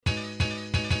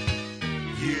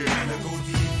go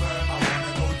deeper. I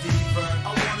wanna go deeper.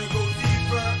 I wanna go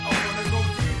deeper. I wanna go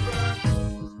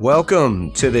deeper.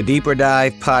 Welcome to the Deeper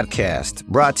Dive Podcast,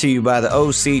 brought to you by the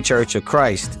OC Church of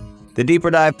Christ. The Deeper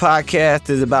Dive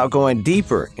Podcast is about going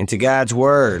deeper into God's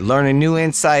Word, learning new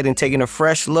insight, and taking a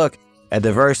fresh look at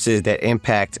the verses that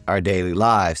impact our daily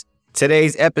lives.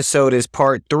 Today's episode is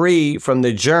part 3 from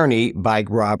The Journey by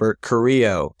Robert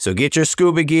Carrillo. So get your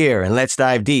scuba gear and let's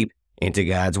dive deep into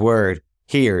God's Word.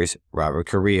 Here's Robert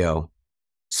Carrillo.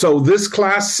 So this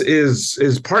class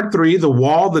is part 3, the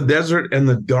wall, the desert, and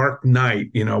the dark night.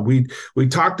 You know, we've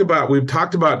talked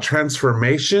about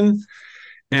transformation,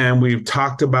 and we've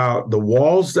talked about the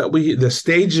walls the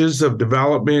stages of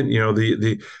development. You know,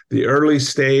 the early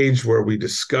stage where we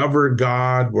discover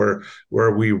God, where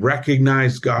we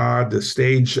recognize God, the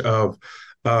stage of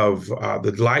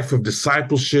the life of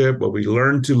discipleship, where we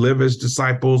learn to live as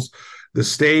disciples. The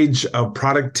stage of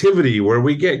productivity where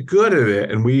we get good at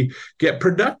it and we get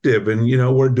productive and, you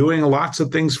know, we're doing lots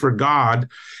of things for God.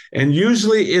 And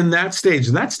usually in that stage,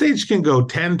 and that stage can go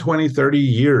 10, 20, 30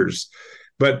 years,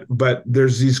 but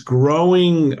there's these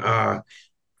growing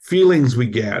feelings we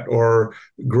get, or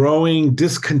growing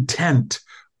discontent,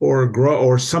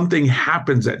 or something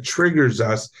happens that triggers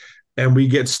us and we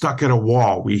get stuck at a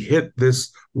wall. We hit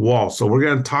this wall. So we're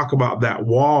going to talk about that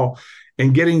wall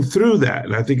and getting through that.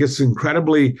 And I think it's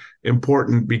incredibly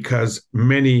important because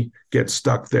many get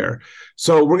stuck there.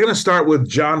 So we're going to start with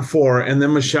John 4, and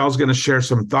then Michelle's going to share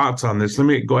some thoughts on this. Let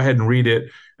me go ahead and read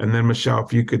it. And then Michelle,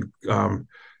 if you could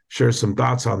share some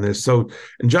thoughts on this. So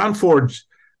in John 4,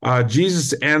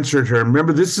 Jesus answered her.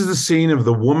 Remember, this is the scene of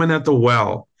the woman at the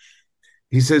well.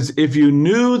 He says, if you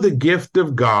knew the gift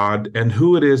of God and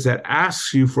who it is that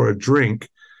asks you for a drink,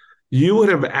 you would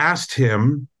have asked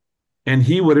him, and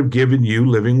he would have given you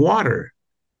living water.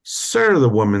 Sir, the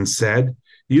woman said,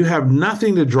 you have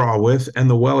nothing to draw with, and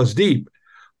the well is deep.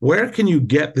 Where can you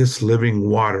get this living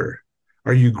water?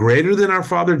 Are you greater than our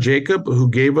father Jacob,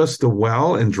 who gave us the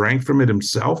well and drank from it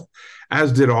himself,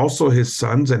 as did also his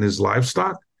sons and his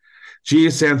livestock?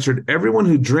 Jesus answered, everyone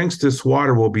who drinks this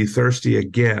water will be thirsty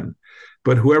again,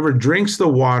 but whoever drinks the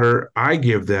water I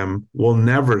give them will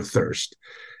never thirst.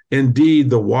 Indeed,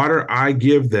 the water I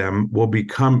give them will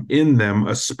become in them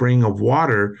a spring of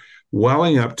water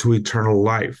welling up to eternal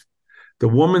life. The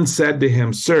woman said to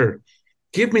him, Sir,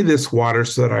 give me this water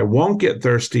so that I won't get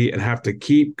thirsty and have to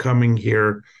keep coming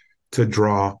here to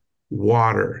draw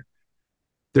water.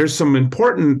 There's some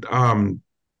important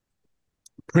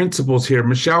principles here.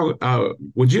 Michelle,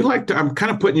 would you like to, I'm kind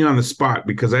of putting you on the spot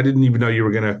because I didn't even know you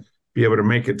were going to be able to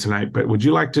make it tonight, but would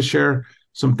you like to share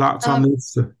some thoughts on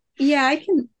this? Yeah,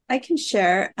 I can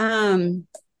share, and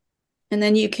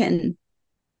then you can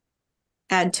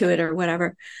add to it or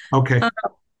whatever. Okay.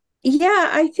 Yeah,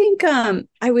 I think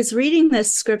I was reading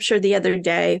this scripture the other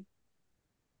day,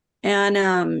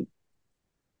 and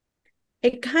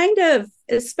it kind of,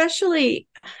 especially,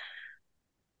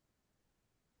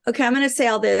 okay, I'm going to say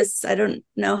all this. I don't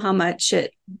know how much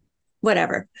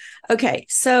whatever. Okay,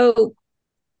 so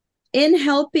in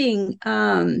helping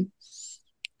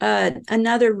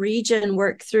another region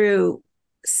work through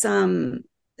some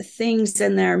things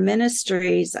in their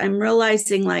ministries, I'm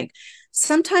realizing, like,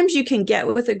 sometimes you can get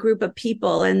with a group of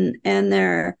people and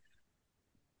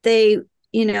they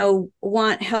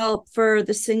want help for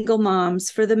the single moms,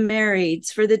 for the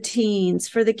marrieds, for the teens,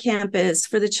 for the campus,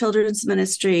 for the children's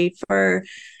ministry, for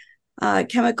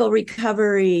chemical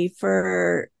recovery,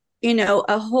 for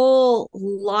a whole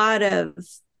lot of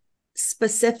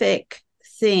specific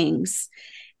things.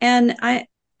 And I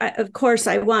of course,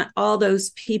 I want all those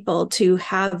people to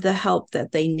have the help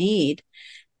that they need.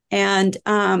 And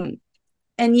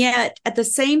yet, at the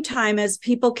same time, as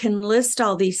people can list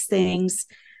all these things,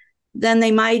 then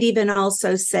they might even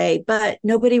also say, but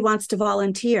nobody wants to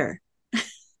volunteer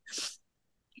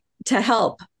to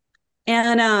help.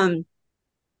 And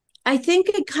I think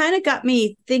it kind of got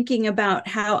me thinking about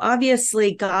how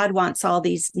obviously God wants all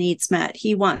these needs met.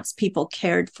 He wants people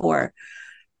cared for.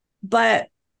 But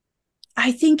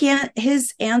I think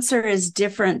his answer is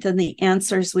different than the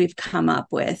answers we've come up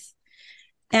with.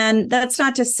 And that's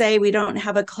not to say we don't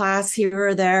have a class here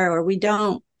or there, or we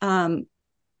don't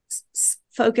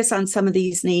focus on some of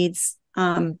these needs.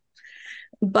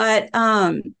 But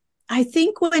I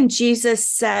think when Jesus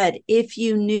said, if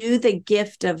you knew the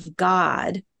gift of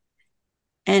God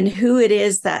and who it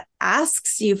is that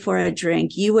asks you for a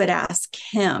drink, you would ask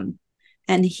him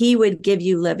and he would give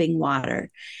you living water.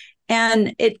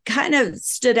 And it kind of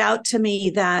stood out to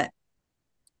me that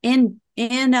when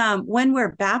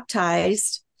we're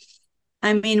baptized,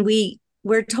 I mean,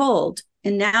 we're told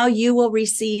and now you will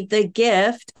receive the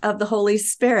gift of the Holy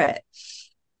Spirit.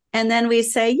 And then we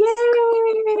say,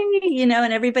 yay,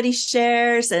 and everybody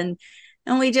shares, and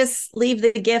we just leave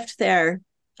the gift there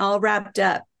all wrapped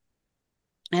up,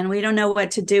 and we don't know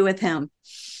what to do with him.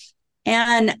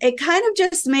 And it kind of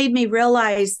just made me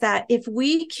realize that if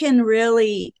we can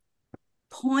really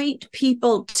point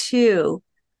people to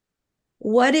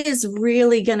what is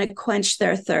really going to quench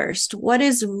their thirst, what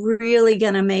is really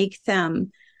going to make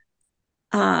them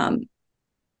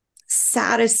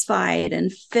satisfied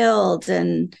and filled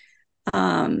and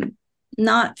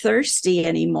not thirsty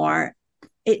anymore,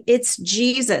 it's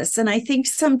Jesus. And I think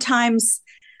sometimes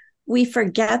we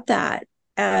forget that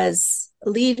as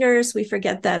leaders, we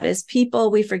forget that as people,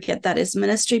 we forget that as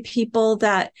ministry people,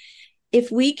 that if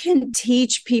we can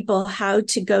teach people how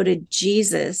to go to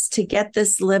Jesus to get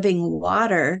this living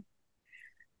water,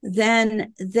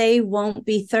 then they won't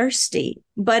be thirsty.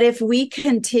 But if we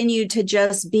continue to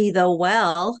just be the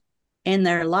well in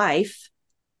their life,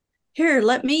 here,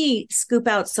 let me scoop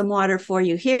out some water for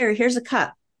you. Here's a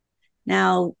cup.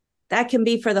 Now, that can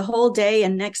be for the whole day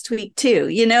and next week too.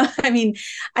 I mean,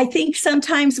 I think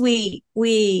sometimes we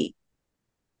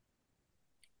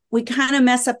kind of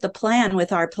mess up the plan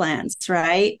with our plans,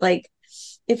 right? Like,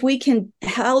 if we can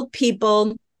help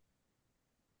people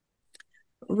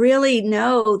really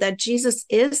know that Jesus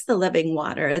is the living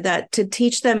water, that to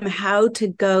teach them how to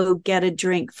go get a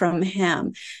drink from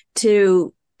him,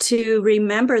 to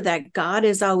remember that God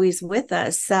is always with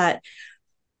us, that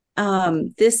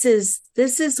this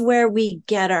is where we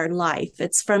get our life.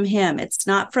 It's from him. It's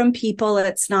not from people.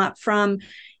 It's not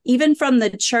even from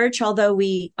the church, although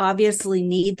we obviously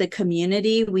need the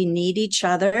community, we need each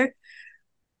other.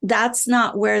 That's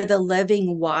not where the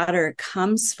living water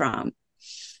comes from.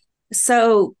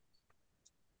 So,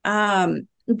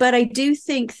 but I do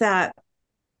think that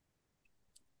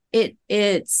it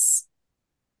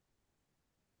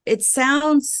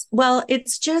sounds, well,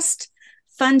 it's just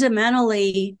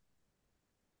fundamentally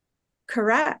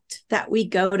correct that we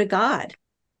go to God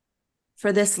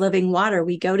for this living water.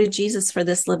 We go to Jesus for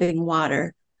this living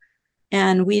water,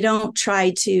 and we don't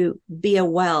try to be a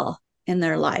well in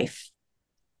their life.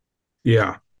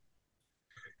 Yeah.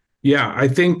 I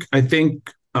think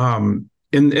and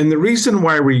the reason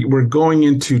why we're going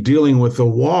into dealing with the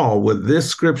wall with this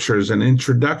scripture as an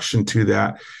introduction to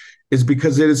that is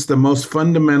because it is the most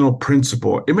fundamental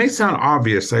principle. It may sound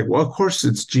obvious, like, well, of course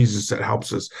it's Jesus that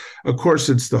helps us. Of course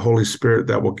it's the Holy Spirit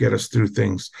that will get us through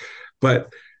things.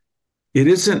 But it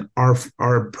isn't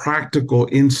our practical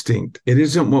instinct. It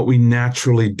isn't what we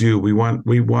naturally do. We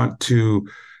want to,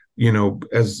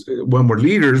 as when we're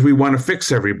leaders, we want to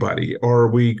fix everybody, or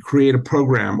we create a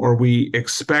program, or we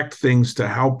expect things to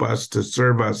help us, to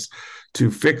serve us, to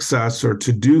fix us, or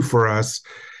to do for us.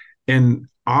 And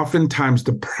oftentimes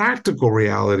the practical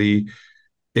reality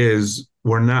is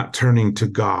we're not turning to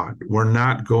God. We're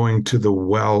not going to the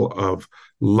well of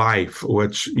life,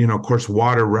 which, of course,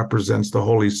 water represents the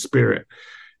Holy Spirit.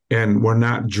 And we're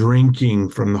not drinking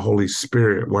from the Holy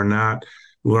Spirit. We're not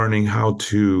learning how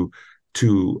to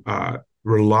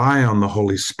rely on the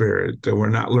Holy Spirit. We're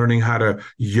not learning how to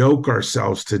yoke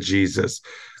ourselves to Jesus.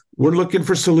 We're looking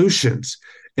for solutions.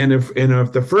 And if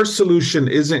the first solution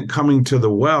isn't coming to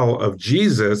the well of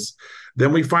Jesus,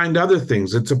 then we find other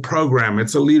things. It's a program.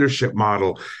 It's a leadership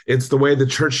model. It's the way the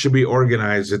church should be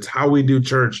organized. It's how we do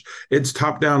church. It's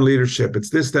top-down leadership. It's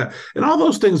this, that. And all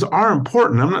those things are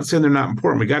important. I'm not saying they're not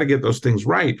important. We got to get those things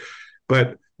right.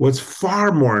 But what's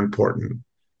far more important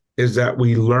is that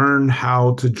we learn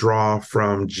how to draw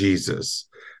from Jesus,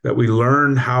 that we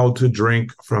learn how to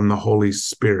drink from the Holy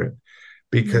Spirit,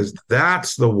 because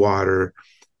that's the water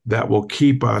that will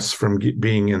keep us from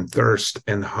being in thirst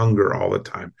and hunger all the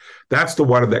time. That's the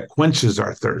water that quenches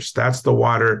our thirst. That's the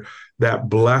water that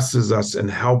blesses us and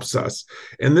helps us.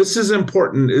 And this is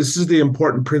important. This is the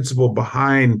important principle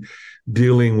behind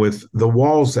dealing with the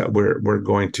walls that we're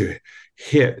going to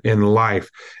hit in life.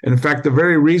 And in fact, the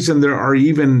very reason there are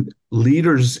even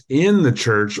leaders in the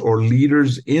church or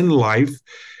leaders in life,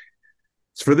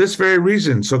 it's for this very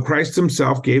reason. So Christ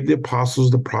himself gave the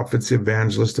apostles, the prophets, the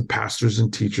evangelists, the pastors,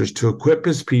 and teachers to equip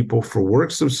his people for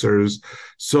works of service,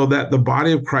 so that the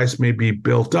body of Christ may be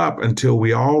built up until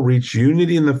we all reach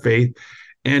unity in the faith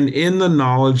and in the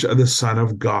knowledge of the Son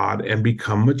of God and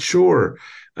become mature,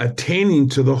 attaining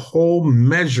to the whole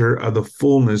measure of the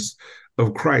fullness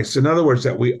of Christ. In other words,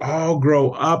 that we all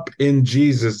grow up in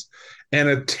Jesus and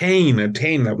attain,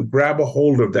 that we grab a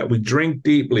hold of, that we drink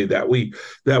deeply, that we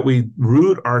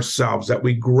root ourselves, that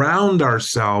we ground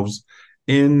ourselves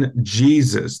in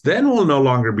Jesus. Then we'll no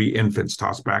longer be infants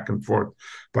tossed back and forth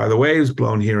by the waves,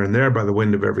 blown here and there by the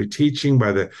wind of every teaching,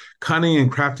 by the cunning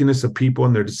and craftiness of people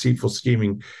and their deceitful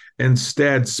scheming.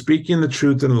 Instead, speaking the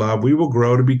truth in love, we will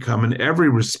grow to become in every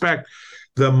respect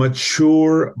the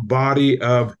mature body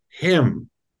of him,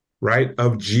 right?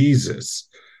 Of Jesus,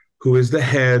 who is the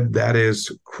head, that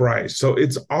is Christ. So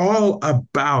it's all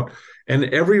about, and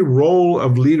every role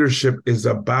of leadership is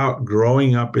about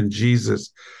growing up in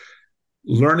Jesus,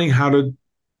 learning how to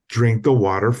drink the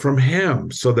water from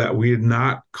him so that we're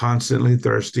not constantly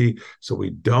thirsty, so we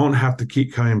don't have to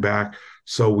keep coming back,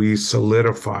 so we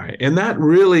solidify. And that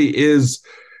really is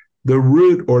the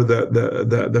root or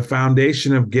the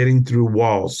foundation of getting through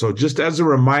walls. So just as a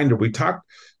reminder, we talked,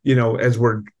 as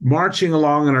we're marching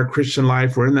along in our Christian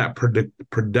life, we're in that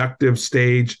productive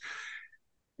stage,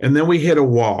 and then we hit a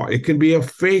wall. It can be a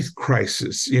faith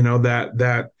crisis,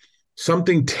 that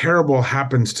something terrible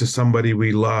happens to somebody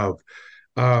we love,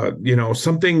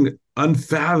 something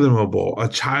unfathomable, a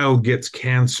child gets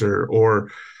cancer,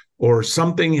 or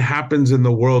something happens in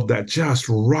the world that just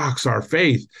rocks our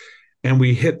faith. And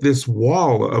we hit this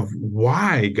wall of,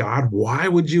 why, God? Why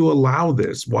would you allow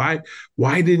this? Why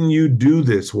didn't you do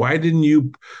this?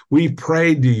 We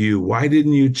prayed to you. Why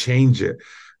didn't you change it?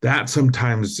 That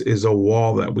sometimes is a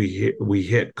wall that we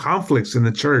hit. Conflicts in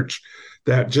the church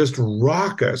that just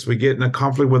rock us. We get in a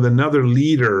conflict with another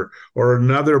leader or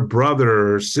another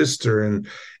brother or sister,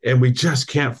 and we just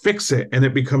can't fix it. And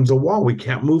it becomes a wall. We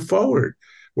can't move forward.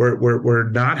 We're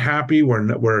not happy.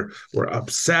 We're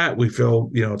upset. We feel,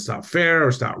 it's not fair or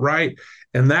it's not right.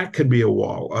 And that could be a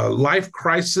wall. A life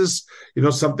crisis,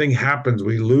 something happens.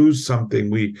 We lose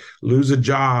something. We lose a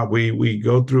job. We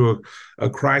go through a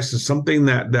crisis, something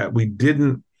that we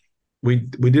didn't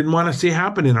want to see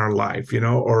happen in our life,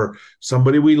 or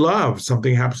somebody we love,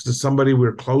 something happens to somebody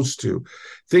we're close to,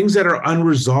 things that are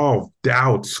unresolved,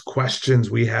 doubts,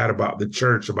 questions we had about the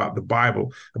church, about the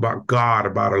Bible, about God,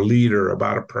 about a leader,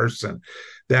 about a person,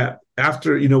 that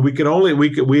after,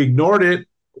 we ignored it.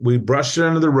 We brushed it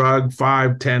under the rug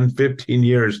 5, 10, 15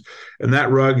 years, and that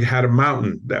rug had a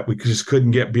mountain that we just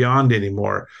couldn't get beyond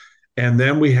anymore. And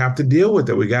then we have to deal with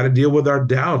it. We got to deal with our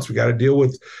doubts. We got to deal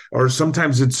with, or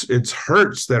sometimes it's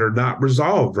hurts that are not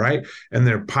resolved, right? And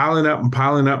they're piling up and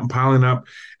piling up and piling up.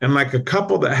 And like a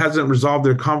couple that hasn't resolved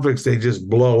their conflicts, they just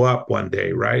blow up one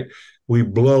day, right? We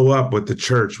blow up with the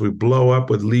church. We blow up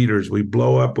with leaders. We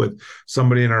blow up with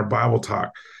somebody in our Bible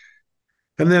talk.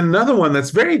 And then another one that's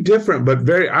very different, but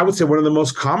I would say one of the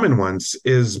most common ones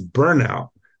is burnout,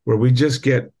 where we just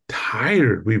get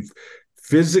tired. We've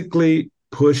physically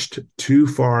pushed too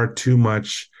far, too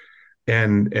much,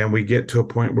 and we get to a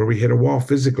point where we hit a wall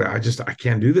physically. I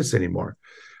can't do this anymore,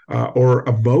 or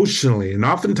emotionally. And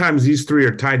oftentimes these three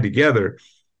are tied together,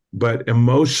 but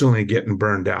emotionally getting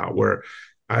burned out, where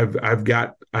I've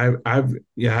got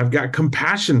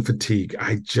compassion fatigue.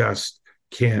 I just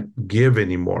can't give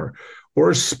anymore.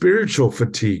 Or spiritual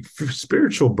fatigue,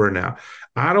 spiritual burnout.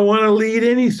 I don't want to lead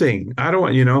anything. I don't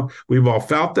want, we've all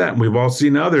felt that, and we've all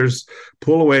seen others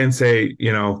pull away and say,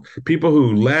 people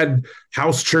who led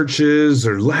house churches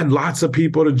or led lots of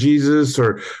people to Jesus,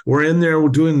 or were in there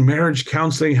doing marriage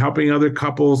counseling, helping other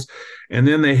couples, and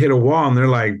then they hit a wall and they're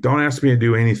like, don't ask me to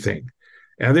do anything.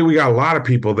 And I think we got a lot of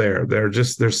people there. They're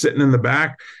sitting in the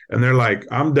back and they're like,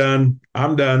 I'm done.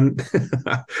 Don't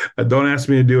ask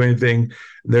me to do anything.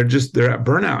 They're at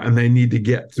burnout and they need to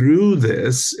get through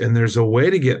this. And there's a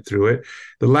way to get through it.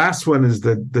 The last one is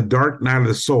the dark night of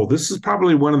the soul. This is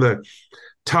probably one of the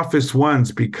toughest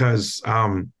ones because,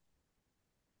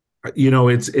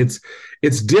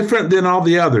 it's different than all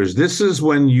the others. This is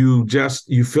when you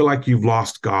feel like you've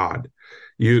lost God.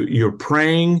 You're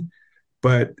praying,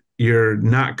 but you're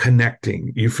not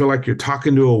connecting. You feel like you're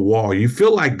talking to a wall. You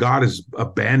feel like God has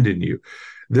abandoned you.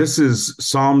 This is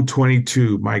Psalm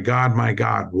 22. My God,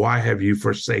 why have you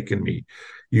forsaken me?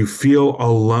 You feel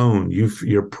alone.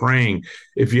 You're praying.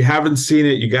 If you haven't seen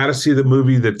it, you got to see the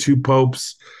movie, The Two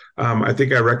Popes. I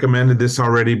think I recommended this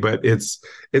already, but it's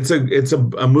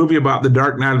a movie about the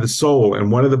dark night of the soul,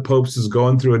 and one of the popes is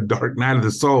going through a dark night of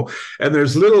the soul. And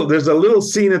there's a little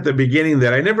scene at the beginning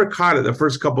that I never caught it the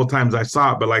first couple of times I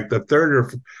saw it, but like I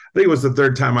think it was the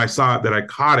third time I saw it that I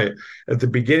caught it. At the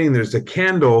beginning, there's a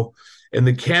candle, and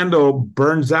the candle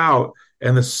burns out,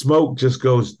 and the smoke just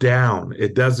goes down.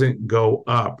 It doesn't go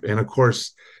up. And of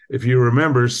course, if you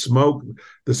remember,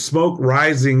 the smoke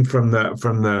rising from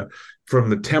the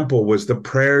temple was the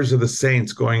prayers of the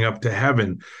saints going up to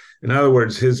heaven. In other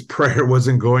words, his prayer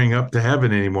wasn't going up to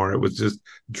heaven anymore. It was just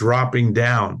dropping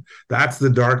down. That's the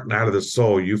dark night of the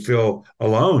soul. You feel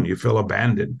alone. You feel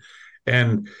abandoned.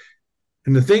 And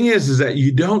And the thing is that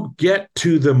you don't get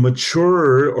to the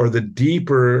maturer or the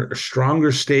deeper,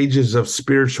 stronger stages of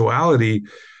spirituality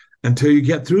until you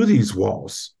get through these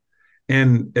walls.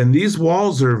 And these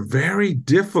walls are very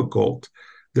difficult.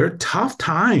 They're tough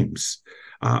times.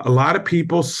 A lot of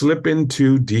people slip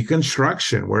into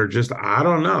deconstruction where just, I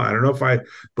don't know. I don't know if I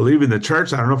believe in the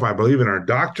church. I don't know if I believe in our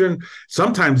doctrine.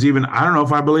 Sometimes even, I don't know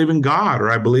if I believe in God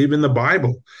or I believe in the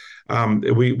Bible.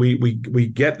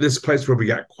 We get this place where we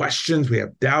got questions, we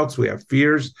have doubts, we have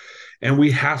fears, and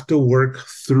we have to work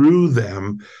through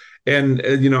them. And,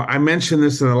 I mentioned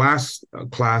this in the last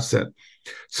class that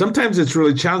sometimes it's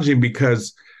really challenging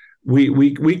because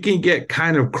we can get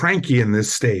kind of cranky in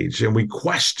this stage and we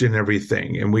question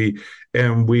everything and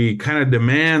we kind of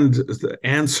demand the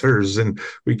answers and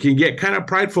we can get kind of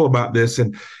prideful about this.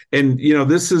 And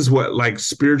this is what like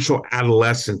spiritual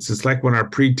adolescence. It's like when our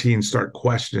preteens start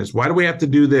questioning us. Why do we have to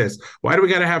do this? Why do we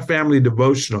got to have family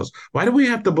devotionals? Why do we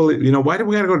have to believe, why do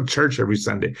we got to go to church every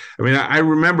Sunday? I mean, I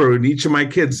remember each of my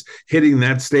kids hitting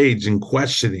that stage and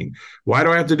questioning, why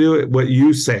do I have to do it what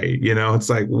you say? It's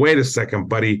like, wait a second,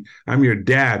 buddy, I'm your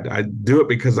dad. I do it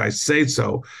because I say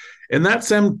so. And that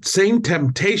same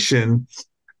temptation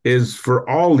is for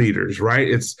all leaders, right?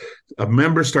 It's a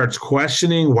member starts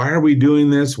questioning, why are we doing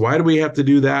this? Why do we have to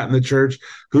do that in the church?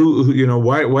 Why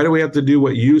do we have to do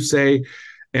what you say?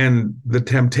 And the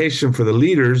temptation for the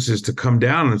leaders is to come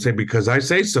down and say, because I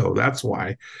say so, that's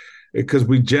why. Because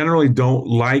we generally don't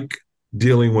like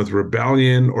dealing with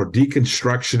rebellion, or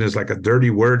deconstruction is like a dirty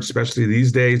word, especially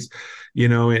these days,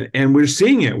 and we're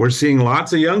seeing it. We're seeing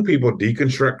lots of young people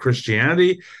deconstruct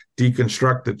Christianity,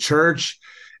 deconstruct the church,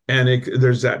 and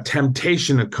there's that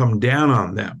temptation to come down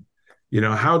on them.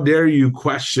 How dare you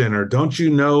question, or don't you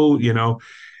know,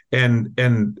 and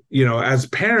as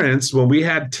parents, when we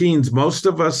had teens, most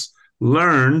of us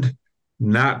learned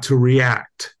not to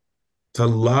react, to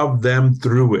love them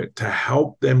through it, to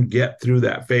help them get through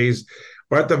that phase,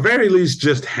 or at the very least,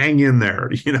 just hang in there,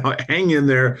 hang in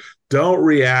there, don't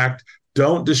react,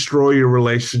 don't destroy your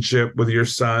relationship with your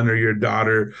son or your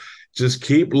daughter. Just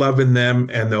keep loving them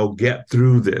and they'll get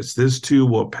through this. This too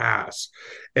will pass.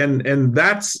 And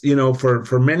that's,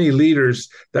 for many leaders,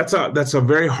 that's a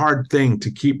very hard thing,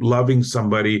 to keep loving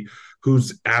somebody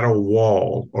who's at a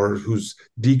wall or who's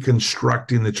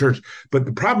deconstructing the church. But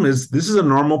the problem is, this is a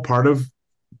normal part of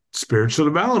spiritual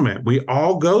development. We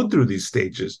all go through these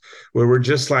stages where we're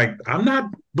just like, I'm not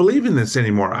believing this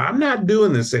anymore. I'm not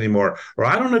doing this anymore, or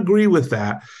I don't agree with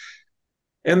that.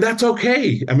 And that's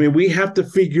okay. I mean, we have to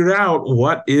figure out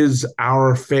what is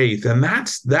our faith. And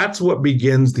that's what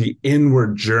begins the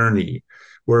inward journey,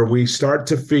 where we start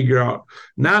to figure out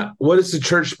not what does the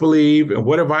church believe and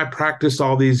what have I practiced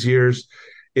all these years.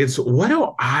 It's what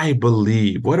do I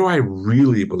believe? What do I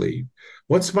really believe?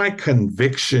 What's my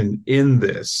conviction in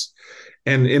this?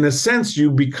 And in a sense,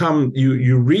 you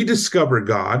rediscover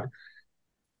God.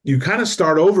 You kind of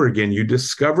start over again. You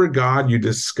discover God, you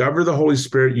discover the Holy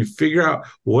Spirit, you figure out,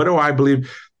 what do I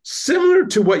believe? Similar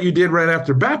to what you did right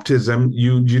after baptism,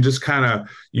 you just kind of,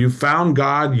 you found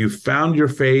God, you found your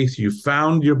faith, you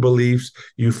found your beliefs,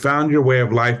 you found your way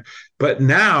of life. But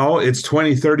now it's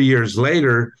 20, 30 years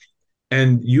later,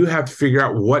 and you have to figure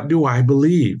out, what do I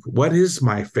believe? What is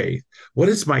my faith? What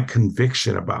is my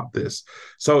conviction about this?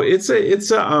 So it's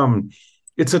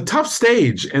a tough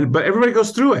stage, but everybody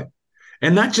goes through it.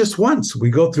 And not just once,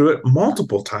 we go through it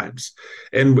multiple times.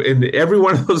 And in every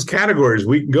one of those categories,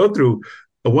 we can go through,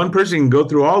 one person can go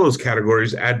through all those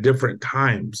categories at different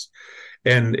times.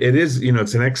 And it is,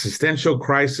 it's an existential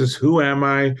crisis. Who am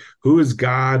I? Who is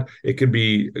God? It could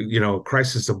be,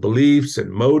 crisis of beliefs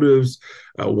and motives.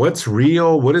 What's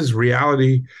real? What is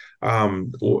reality?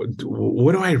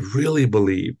 What do I really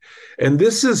believe? And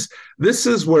this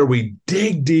is where we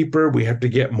dig deeper. We have to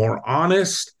get more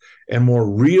honest and more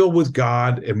real with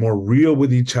God and more real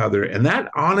with each other. And that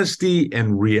honesty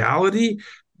and reality,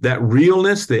 that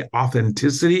realness, the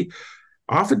authenticity,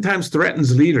 oftentimes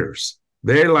threatens leaders.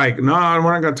 They're like, no,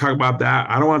 we're not going to talk about that.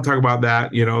 I don't want to talk about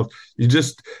that.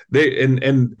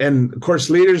 And of course,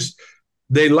 leaders,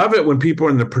 they love it when people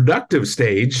are in the productive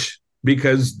stage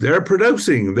because they're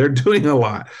producing, they're doing a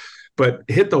lot. But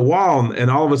hit the wall and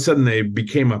all of a sudden they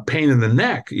became a pain in the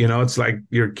neck. It's like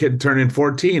your kid turning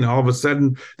 14. All of a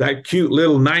sudden, that cute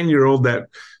little 9-year-old that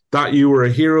thought you were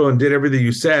a hero and did everything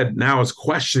you said now is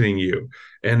questioning you,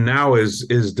 and now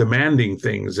is demanding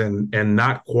things and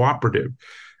not cooperative.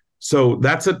 So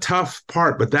that's a tough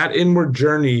part. But that inward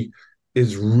journey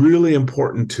is really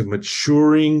important to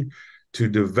maturing, to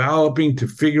developing, to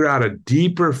figure out a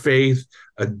deeper faith,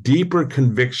 a deeper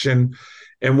conviction.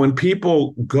 And when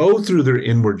people go through their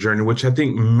inward journey, which I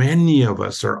think many of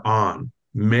us are on,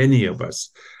 many of us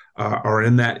are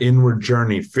in that inward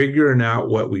journey, figuring out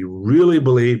what we really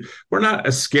believe. We're not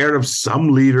as scared of some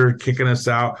leader kicking us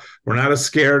out. We're not as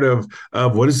scared of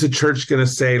what is the church going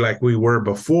to say like we were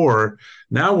before.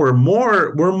 Now we're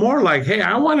more like, hey,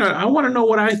 I want to know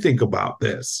what I think about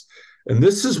this. And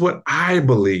this is what I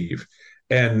believe.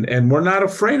 And we're not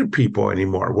afraid of people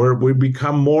anymore. We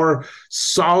become more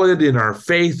solid in our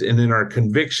faith and in our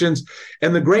convictions.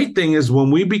 And the great thing is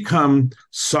when we become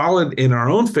solid in our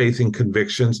own faith and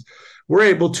convictions, we're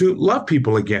able to love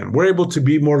people again. We're able to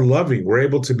be more loving. We're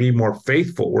able to be more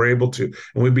faithful. We're able to,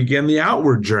 and we begin the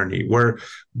outward journey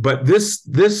but this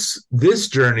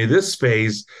journey, this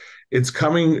phase, it's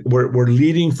coming, we're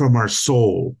leading from our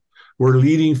soul. We're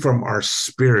leading from our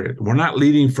spirit. We're not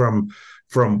leading from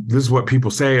this is what people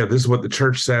say, or this is what the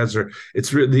church says, or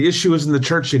the issue isn't the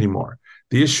church anymore.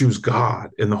 The issue is God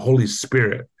and the Holy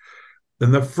Spirit.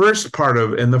 And the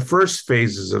first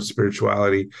phases of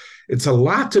spirituality, it's a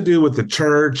lot to do with the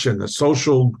church and the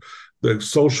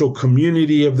social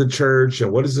community of the church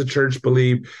and what does the church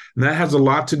believe. And that has a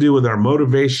lot to do with our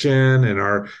motivation and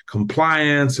our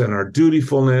compliance and our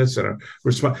dutifulness and our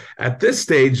response. At this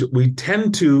stage, we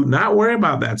tend to not worry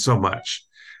about that so much.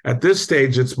 At this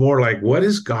stage, it's more like, what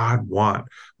does God want?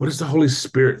 What is the Holy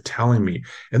Spirit telling me?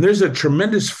 And there's a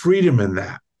tremendous freedom in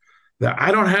that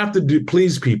I don't have to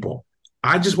please people.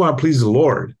 I just want to please the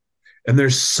Lord. And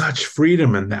there's such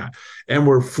freedom in that. And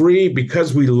we're free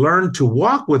because we learn to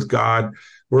walk with God.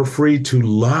 We're free to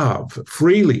love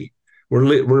freely.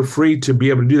 We're free to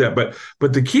be able to do that.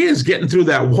 But the key is getting through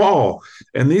that wall.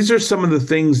 And these are some of the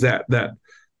things that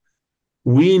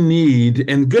we need,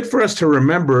 and good for us to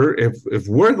remember if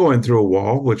we're going through a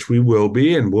wall, which we will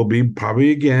be, and will be probably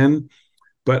again,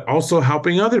 but also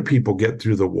helping other people get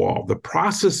through the wall, the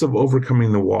process of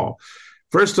overcoming the wall.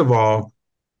 First of all,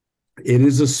 it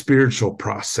is a spiritual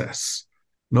process.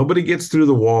 Nobody gets through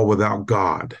the wall without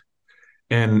God.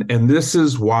 And this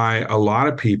is why a lot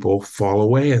of people fall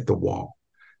away at the wall,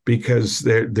 because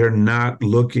they're not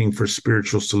looking for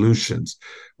spiritual solutions.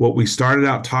 What we started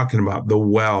out talking about, the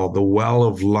well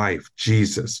of life,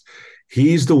 Jesus,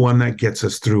 he's the one that gets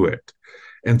us through it.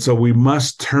 And so we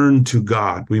must turn to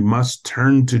God. We must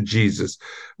turn to Jesus.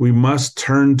 We must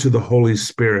turn to the Holy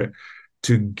Spirit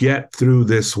to get through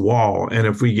this wall. And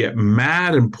if we get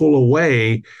mad and pull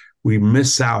away, we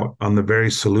miss out on the very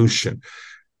solution.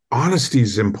 Honesty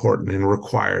is important and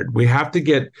required. We have to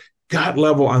get gut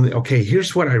level on okay,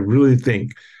 here's what I really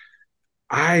think.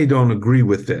 I don't agree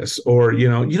with this. Or, you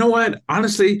know what?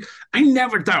 Honestly, I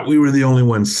never thought we were the only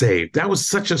ones saved. That was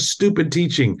such a stupid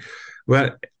teaching.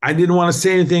 But I didn't want to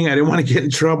say anything. I didn't want to get in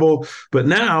trouble. But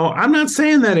now I'm not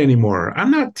saying that anymore. I'm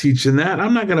not teaching that.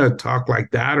 I'm not going to talk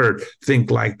like that or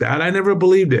think like that. I never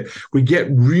believed it. We get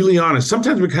really honest.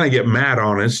 Sometimes we kind of get mad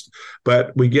honest,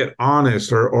 but we get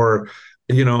honest or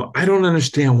I don't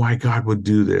understand why God would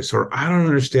do this, or I don't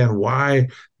understand why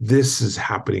this is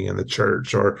happening in the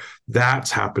church, or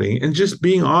that's happening, and just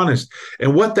being honest.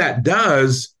 And what that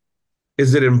does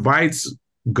is it invites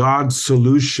God's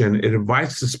solution. It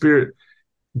invites the Spirit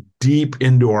deep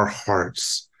into our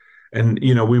hearts. And,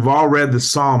 we've all read the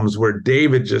Psalms where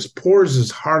David just pours his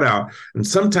heart out. And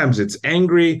sometimes it's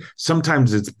angry,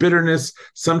 sometimes it's bitterness,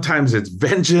 sometimes it's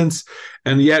vengeance.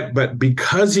 But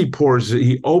because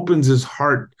he opens his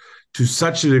heart to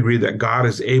such a degree that God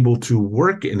is able to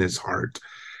work in his heart.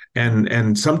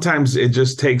 And sometimes it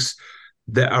just takes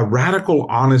a radical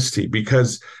honesty,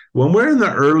 because when we're in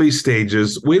the early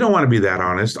stages, we don't want to be that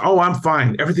honest. Oh, I'm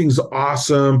fine. Everything's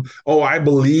awesome. Oh, I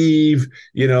believe,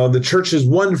 the church is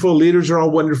wonderful. Leaders are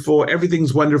all wonderful.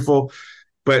 Everything's wonderful.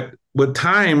 But with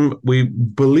time, we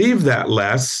believe that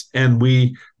less, and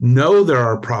we know there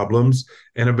are problems,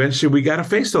 and eventually we got to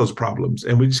face those problems,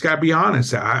 and we just got to be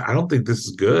honest. I don't think this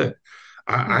is good.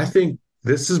 I think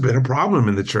this has been a problem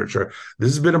in the church, or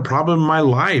this has been a problem in my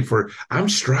life, or I'm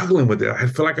struggling with it. I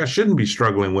feel like I shouldn't be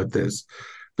struggling with this.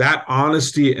 That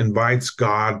honesty invites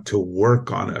God to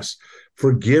work on us.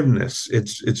 Forgiveness.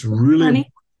 It's really,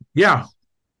 Honey? Yeah.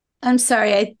 I'm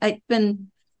sorry. I've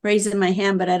been raising my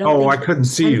hand, but I don't. Oh, I couldn't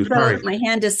see you. Sorry. My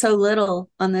hand is so little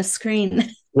on the screen.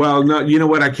 Well, no, you know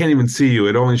what? I can't even see you.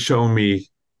 It only showed me.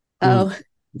 Oh.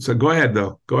 So go ahead,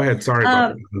 though. Go ahead. Sorry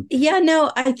about that. Yeah,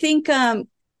 no, I think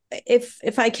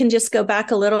if I can just go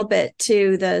back a little bit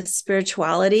to the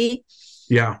spirituality.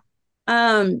 Yeah.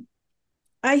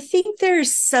 I think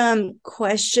there's some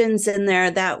questions in there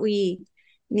that we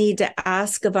need to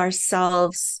ask of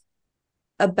ourselves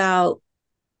about,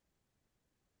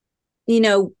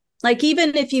 like,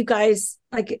 even if you guys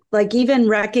like even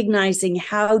recognizing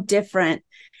how different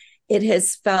it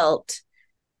has felt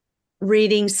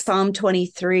reading Psalm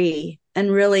 23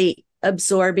 and really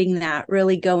absorbing that,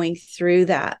 really going through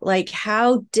that, like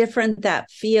how different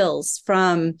that feels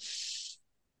from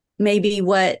maybe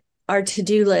what our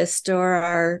to-do list or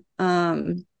our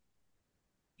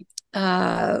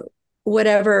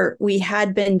whatever we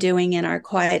had been doing in our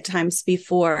quiet times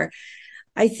before.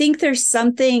 I think there's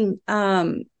something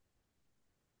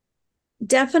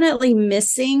definitely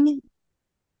missing,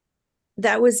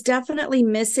 that was definitely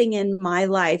missing in my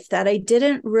life, that I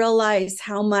didn't realize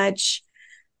how much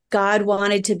God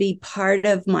wanted to be part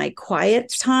of my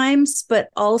quiet times, but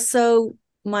also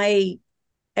my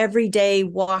everyday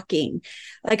walking.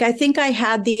 Like, I think I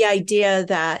had the idea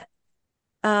that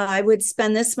I would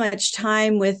spend this much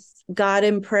time with God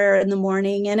in prayer in the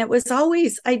morning. And it was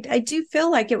always, I do feel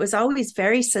like it was always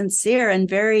very sincere and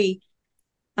very,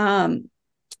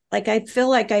 like, I feel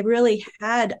like I really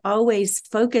had always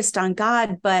focused on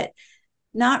God, but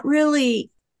not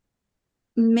really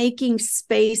making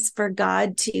space for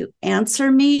God to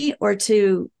answer me or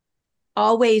to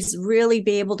always really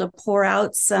be able to pour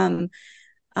out some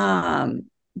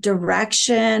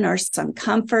direction or some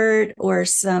comfort or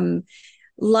some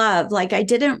love. Like, I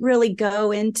didn't really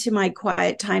go into my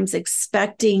quiet times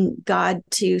expecting God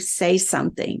to say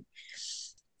something.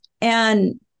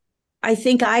 And I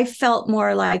think I felt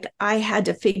more like I had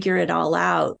to figure it all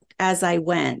out as I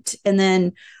went. And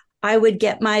then I would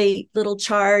get my little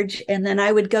charge, and then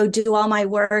I would go do all my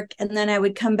work. And then I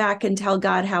would come back and tell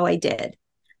God how I did,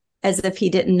 as if he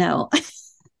didn't know.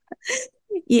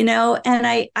 And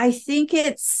I think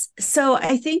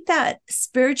I think that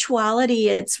spirituality,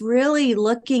 it's really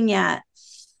looking at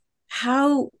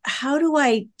how do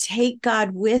I take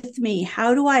God with me?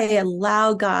 How do I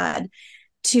allow God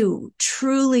to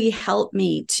truly help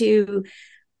me to,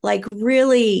 like,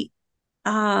 really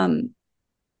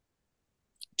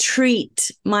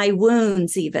treat my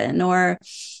wounds even? Or,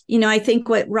 I think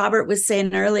what Robert was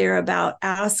saying earlier about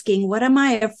asking, what am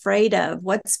I afraid of?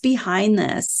 What's behind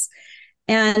this?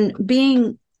 And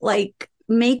being like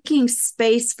making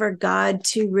space for God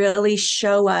to really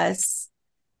show us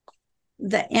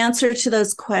the answer to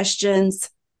those questions.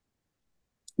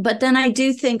 But then I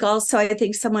do think also, I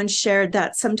think someone shared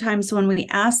that sometimes when we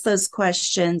ask those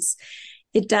questions,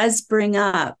 it does bring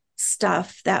up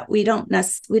stuff that we didn't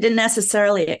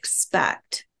necessarily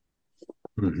expect.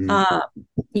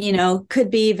 Mm-hmm.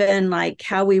 Could be even like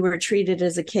how we were treated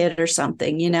as a kid or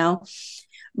something,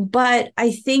 But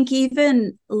I think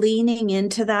even leaning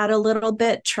into that a little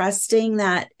bit, trusting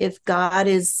that if God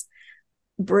is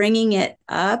bringing it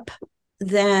up,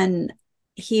 then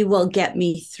he will get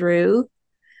me through.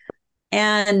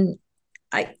 And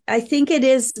I think it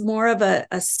is more of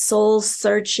a soul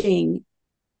searching,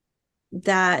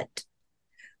 that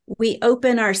we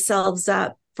open ourselves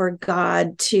up for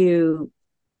God to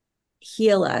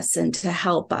heal us and to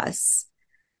help us.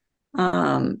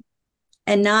 And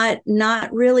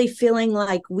not really feeling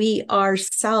like we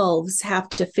ourselves have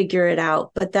to figure it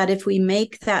out, but that if we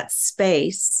make that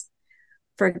space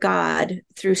for God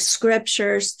through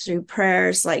scriptures, through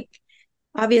prayers, like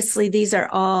obviously these are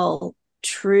all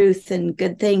truth and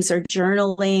good things, or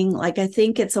journaling, like I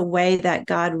think it's a way that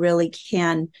God really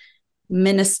can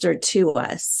minister to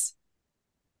us.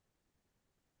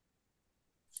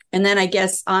 And then I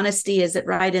guess honesty is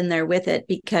right in there with it,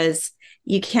 because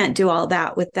you can't do all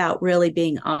that without really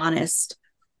being honest.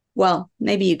 Well,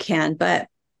 maybe you can, but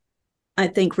I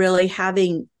think really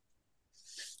having,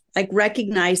 like,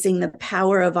 recognizing the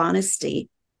power of honesty,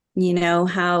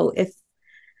 how if,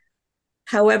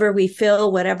 however we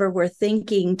feel, whatever we're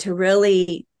thinking, to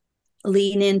really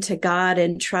lean into God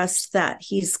and trust that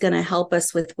he's going to help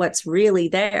us with what's really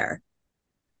there.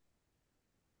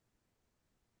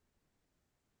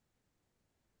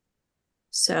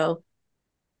 So.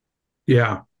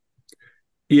 Yeah.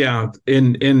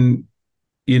 And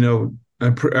I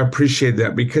appreciate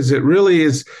that, because it really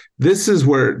is, this is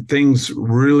where things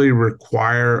really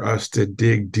require us to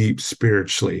dig deep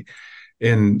spiritually.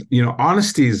 And,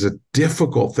 honesty is a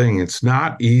difficult thing. It's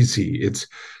not easy. It's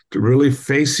really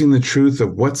facing the truth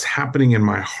of what's happening in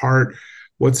my heart,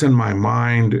 what's in my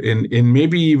mind, and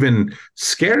maybe even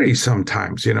scary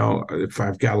sometimes, if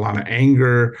I've got a lot of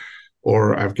anger,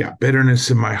 or I've got bitterness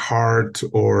in my heart,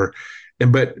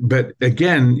 but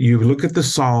again, you look at the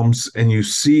Psalms and you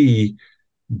see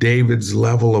David's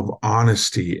level of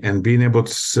honesty and being able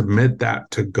to submit that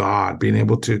to God, being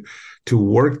able to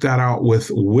work that out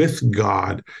with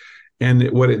God.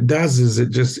 And what it does is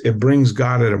it brings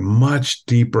God at a much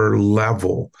deeper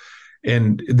level.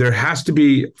 And there has to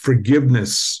be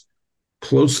forgiveness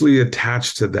closely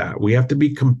attached to that. We have to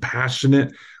be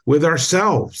compassionate with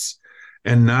ourselves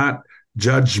and not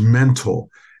judgmental.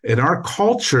 And our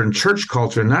culture and church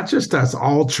culture, not just us,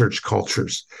 all church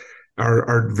cultures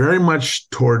are very much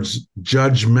towards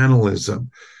judgmentalism.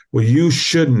 Well, you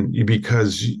shouldn't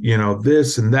because,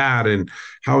 this and that, and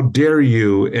how dare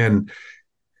you? And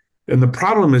the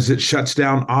problem is it shuts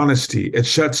down honesty. It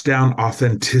shuts down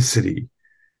authenticity.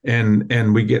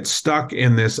 And we get stuck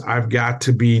in this, I've got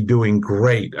to be doing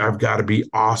great. I've got to be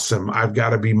awesome. I've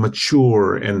got to be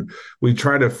mature. And we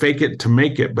try to fake it to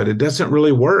make it, but it doesn't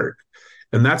really work.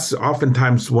 And that's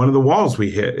oftentimes one of the walls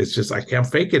we hit. It's just, I can't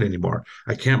fake it anymore.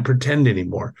 I can't pretend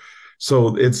anymore.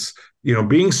 So it's,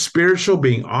 being spiritual,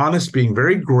 being honest, being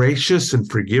very gracious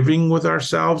and forgiving with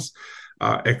ourselves,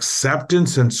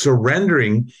 acceptance and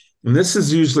surrendering. And this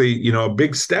is usually, a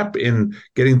big step in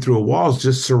getting through a wall is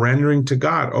just surrendering to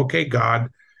God. Okay, God,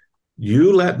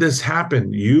 you let this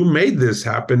happen. You made this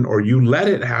happen, or you let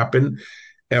it happen,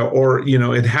 or,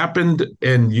 it happened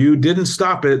and you didn't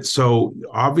stop it. So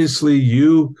obviously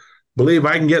you believe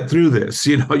I can get through this.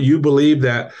 You believe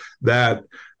that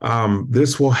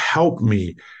this will help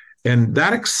me. And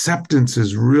that acceptance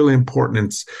is really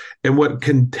important. And what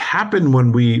can happen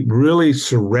when we really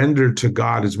surrender to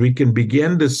God is we can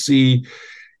begin to see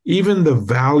even the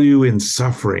value in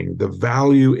suffering, the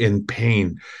value in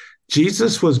pain.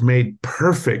 Jesus was made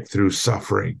perfect through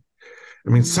suffering. I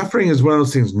mean, suffering is one of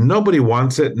those things. Nobody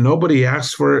wants it. Nobody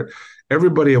asks for it.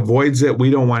 Everybody avoids it.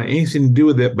 We don't want anything to do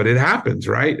with it, but it happens,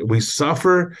 right? We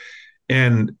suffer.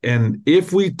 And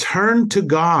if we turn to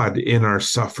God in our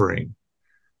suffering,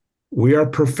 we are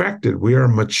perfected. We are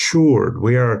matured.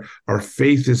 Our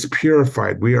faith is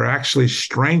purified. We are actually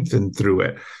strengthened through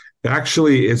it.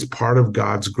 Actually, it's part of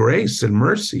God's grace and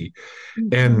mercy.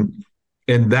 And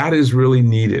that is really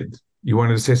needed. You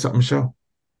wanted to say something, Michelle?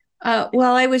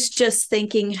 Well, I was just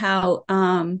thinking how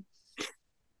I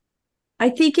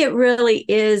think it really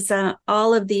is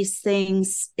all of these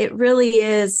things. It really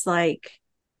is like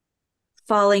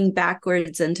falling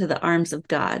backwards into the arms of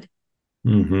God.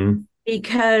 Mm-hmm.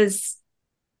 Because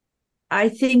I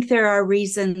think there are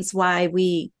reasons why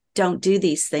we don't do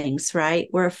these things, right?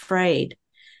 We're afraid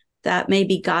that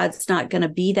maybe God's not going to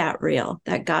be that real,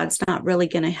 that God's not really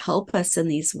going to help us in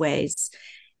these ways.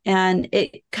 And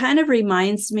it kind of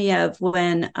reminds me of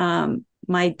when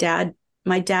my dad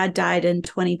died in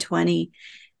 2020,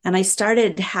 and I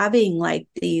started having like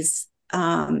these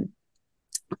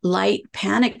light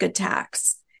panic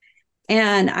attacks.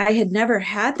 And I had never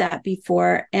had that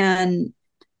before. And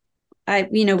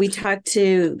we talked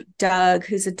to Doug,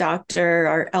 who's a doctor,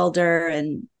 our elder,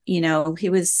 and, he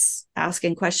was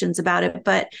asking questions about it.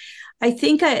 But I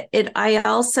think I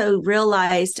also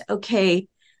realized, okay,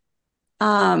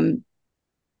 I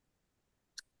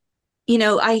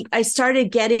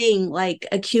started getting like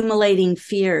accumulating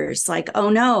fears, like, oh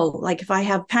no, like if I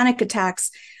have panic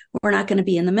attacks, we're not going to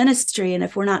be in the ministry. And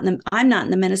if I'm not in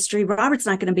the ministry, Robert's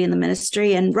not going to be in the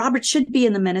ministry, and Robert should be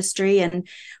in the ministry. And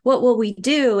what will we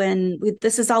do? And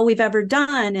this is all we've ever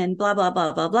done, and blah, blah,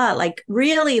 blah, blah, blah. Like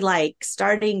really like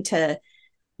starting to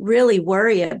really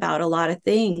worry about a lot of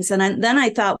things. And then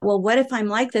I thought, well, what if I'm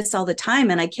like this all the time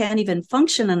and I can't even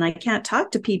function and I can't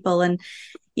talk to people? And,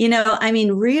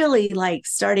 really like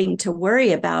starting to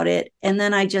worry about it. And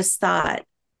then I just thought,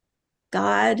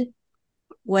 God,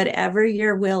 whatever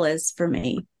your will is for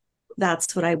me,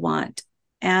 that's what I want.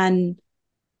 And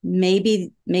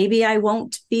maybe I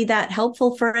won't be that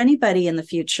helpful for anybody in the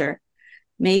future.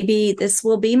 Maybe this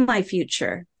will be my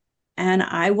future. And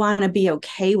I want to be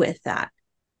okay with that.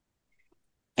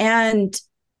 And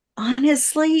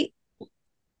honestly,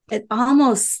 it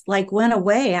almost like went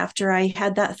away after I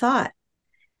had that thought.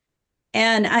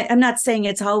 And I'm not saying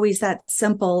it's always that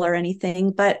simple or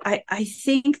anything, but I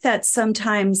think that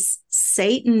sometimes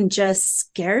Satan just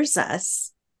scares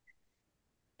us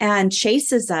and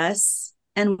chases us,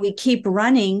 and we keep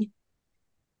running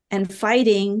and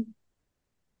fighting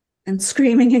and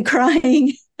screaming and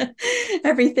crying,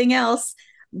 everything else.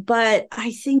 But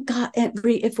I think God,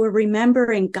 if we're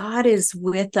remembering, God is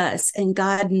with us, and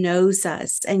God knows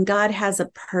us, and God has a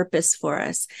purpose for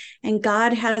us, and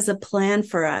God has a plan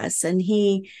for us, and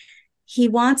He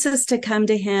wants us to come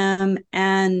to Him,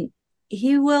 and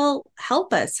He will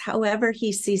help us however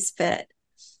He sees fit.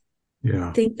 Yeah,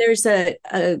 I think there's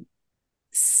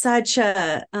such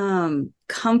a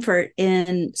comfort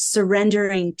in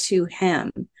surrendering to Him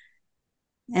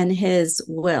and His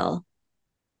will.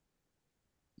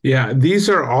 Yeah, these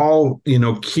are all,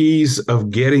 keys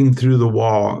of getting through the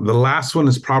wall. The last one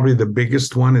is probably the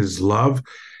biggest one, is love.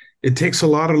 It takes a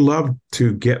lot of love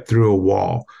to get through a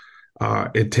wall.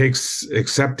 It takes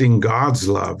accepting God's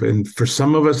love. And for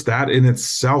some of us, that in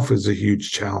itself is a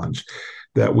huge challenge.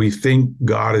 that we think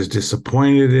God is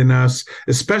disappointed in us,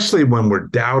 especially when we're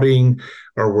doubting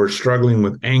or we're struggling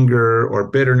with anger or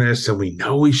bitterness and we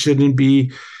know we shouldn't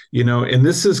be, and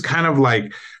this is kind of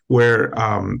like where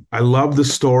I love the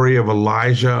story of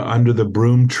Elijah under the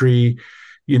broom tree.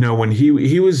 When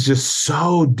he was just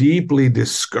so deeply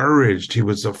discouraged, he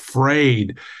was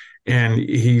afraid, and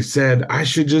he said, I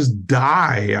should just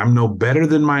die. I'm no better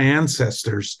than my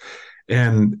ancestors.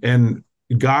 And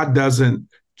God doesn't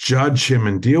judge him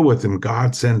and deal with him.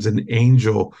 God sends an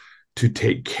angel to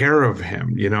take care of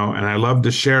him, and I love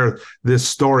to share this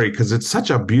story because it's such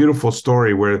a beautiful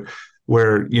story where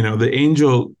the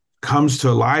angel comes to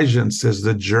Elijah and says,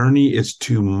 the journey is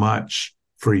too much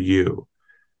for you.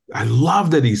 I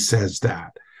love that he says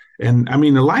that. And I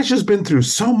mean, Elijah's been through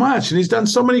so much and he's done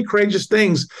so many courageous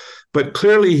things, but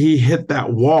clearly he hit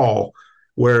that wall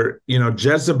where,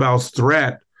 Jezebel's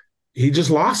threat, he just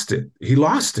lost it. He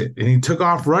lost it and he took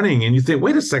off running. And you think,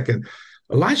 wait a second,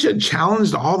 Elijah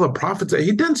challenged all the prophets.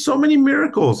 He'd done so many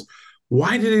miracles.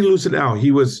 Why did he lose it now?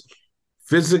 He was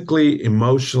physically,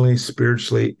 emotionally,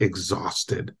 spiritually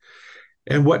exhausted.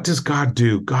 And what does God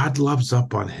do? God loves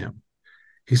up on him.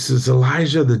 He says,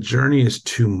 Elijah, the journey is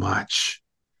too much.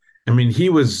 I mean, he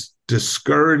was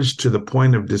discouraged to the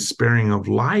point of despairing of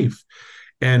life.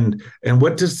 And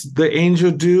what does the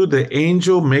angel do? The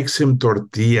angel makes him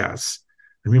tortillas.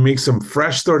 And he makes them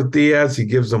fresh tortillas. He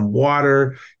gives them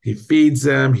water. He feeds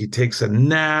them. He takes a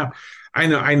nap. I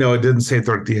know it didn't say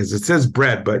tortillas. It says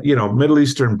bread, but Middle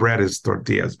Eastern bread is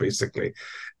tortillas, basically.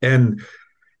 And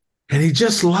he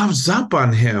just loves up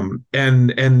on him.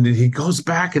 And he goes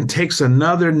back and takes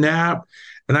another nap.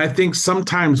 And I think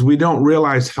sometimes we don't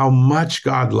realize how much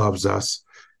God loves us.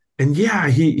 And yeah,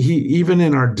 he even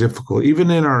in our difficult,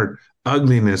 even in our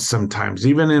ugliness sometimes,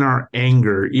 even in our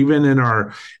anger,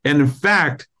 and in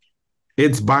fact,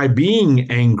 it's by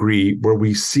being angry where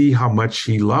we see how much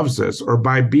he loves us, or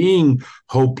by being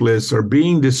hopeless or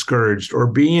being discouraged or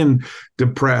being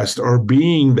depressed or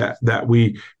being that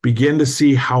we begin to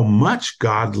see how much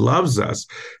God loves us.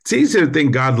 It's easy to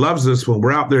think God loves us when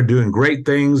we're out there doing great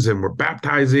things and we're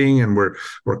baptizing and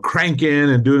we're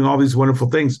cranking and doing all these wonderful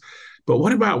things. But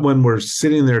what about when we're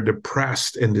sitting there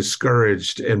depressed and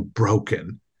discouraged and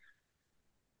broken?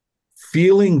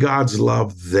 Feeling God's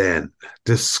love then,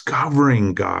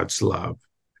 discovering God's love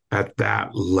at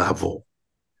that level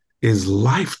is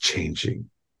life-changing.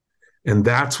 And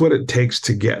that's what it takes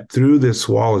to get through this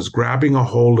wall, is grabbing a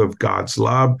hold of God's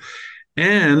love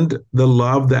and the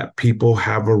love that people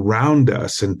have around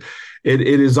us. And it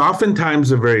is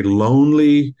oftentimes a very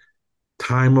lonely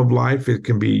time of life. It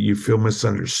can be, you feel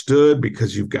misunderstood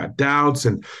because you've got doubts,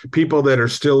 and people that are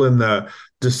still in the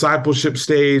discipleship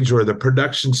stage or the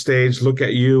production stage look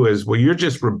at you as, well, you're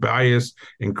just rebellious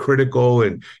and critical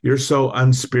and you're so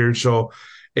unspiritual.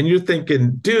 And you're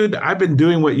thinking, dude, I've been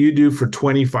doing what you do for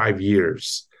 25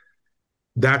 years.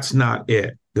 That's not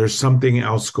it. There's something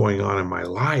else going on in my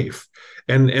life.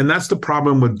 And that's the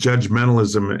problem with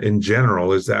judgmentalism in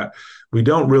general, is that we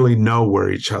don't really know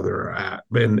where each other are at.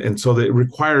 And so it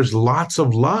requires lots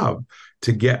of love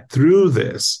to get through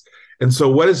this. And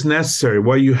so what is necessary?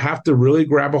 Well, you have to really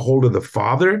grab a hold of the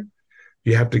Father.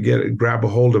 You have to grab a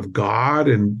hold of God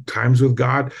and times with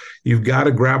God. You've got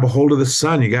to grab a hold of the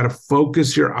Son. You got to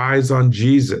focus your eyes on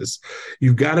Jesus.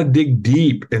 You've got to dig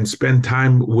deep and spend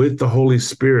time with the Holy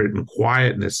Spirit in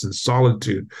quietness and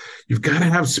solitude. You've got to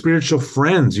have spiritual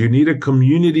friends. You need a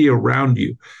community around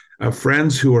you.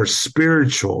 Friends who are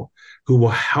spiritual, who will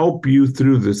help you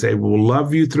through this. They will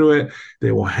love you through it.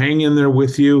 They will hang in there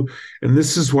with you. And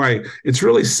this is why it's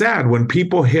really sad when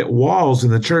people hit walls in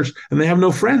the church and they have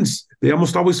no friends. They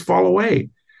almost always fall away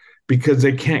because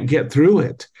they can't get through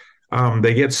it.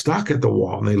 They get stuck at the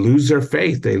wall and they lose their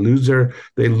faith. They lose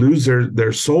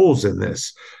their souls in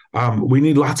this. We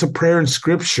need lots of prayer and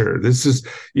scripture. This is,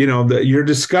 you're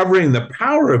discovering the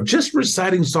power of just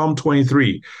reciting Psalm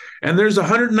 23. And there's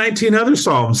 119 other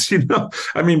Psalms,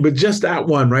 but just that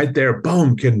one right there,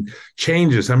 boom, can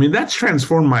change us. That's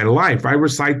transformed my life. I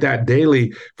recite that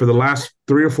daily for the last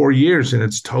 3 or 4 years, and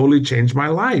it's totally changed my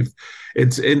life.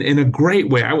 It's in a great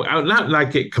way. I not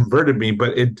like it converted me,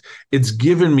 but it's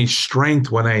given me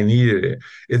strength when I needed it.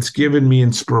 It's given me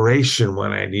inspiration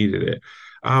when I needed it.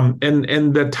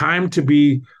 And the time to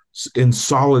be in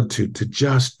solitude, to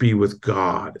just be with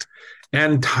God,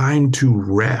 and time to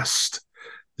rest.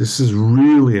 This is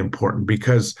really important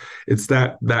because it's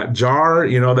that jar,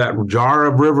 that jar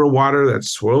of river water that's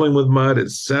swirling with mud.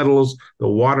 It settles, the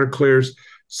water clears.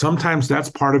 Sometimes that's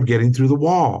part of getting through the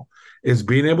wall, is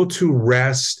being able to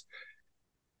rest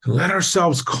and let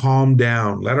ourselves calm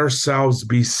down, let ourselves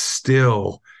be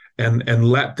still, and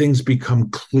let things become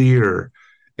clear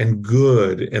and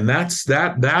good. And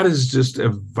that is just a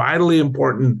vitally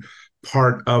important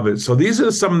part of it. So these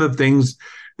are some of the things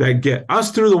that get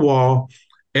us through the wall,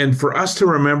 and for us to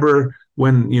remember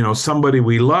when, somebody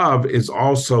we love is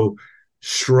also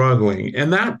struggling.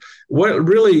 And that what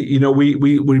really,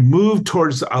 we move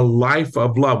towards a life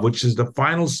of love, which is the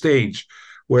final stage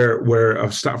where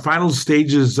final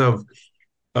stages of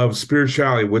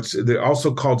spirituality, which they're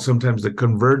also called sometimes the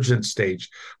convergent stage,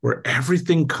 where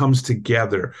everything comes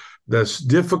together. The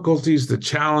difficulties, the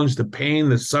challenge, the pain,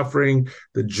 the suffering,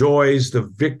 the joys, the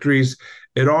victories,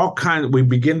 we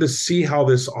begin to see how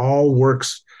this all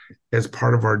works as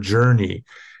part of our journey.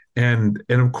 And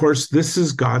of course, this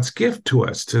is God's gift to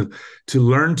us to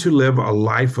learn to live a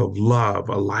life of love,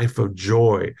 a life of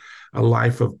joy, a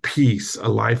life of peace, a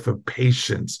life of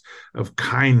patience, of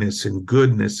kindness and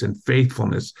goodness and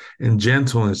faithfulness and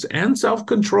gentleness and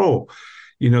self-control.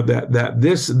 That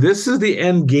this is the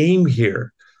end game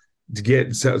here.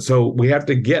 So we have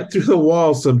to get through the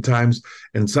wall sometimes,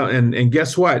 and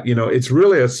guess what? It's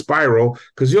really a spiral,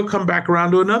 because you'll come back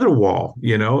around to another wall.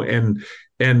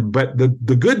 But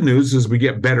the good news is we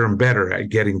get better and better at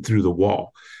getting through the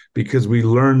wall, because we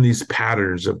learn these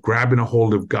patterns of grabbing a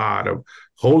hold of God, of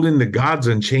holding the God's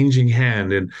unchanging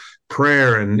hand, and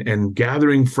prayer, and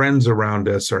gathering friends around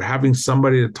us, or having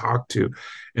somebody to talk to.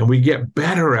 And we get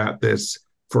better at this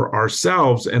for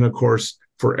ourselves and, of course,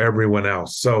 for everyone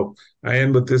else. So I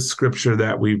end with this scripture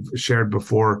that we've shared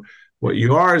before. What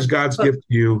you are is God's gift to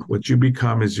you. What you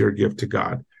become is your gift to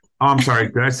God. Oh, I'm sorry.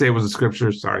 Did I say it was a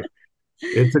scripture? Sorry.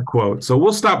 It's a quote. So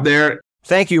we'll stop there.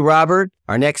 Thank you, Robert.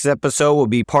 Our next episode will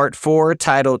be part 4,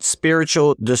 titled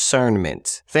Spiritual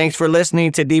Discernment. Thanks for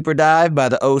listening to Deeper Dive by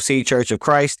the OC Church of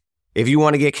Christ. If you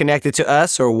want to get connected to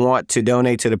us or want to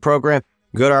donate to the program,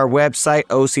 go to our website,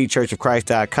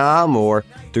 occhurchofchrist.com, or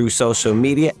through social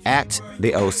media at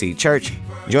the OC Church.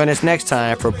 Join us next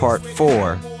time for part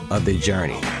 4 of the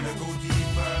journey.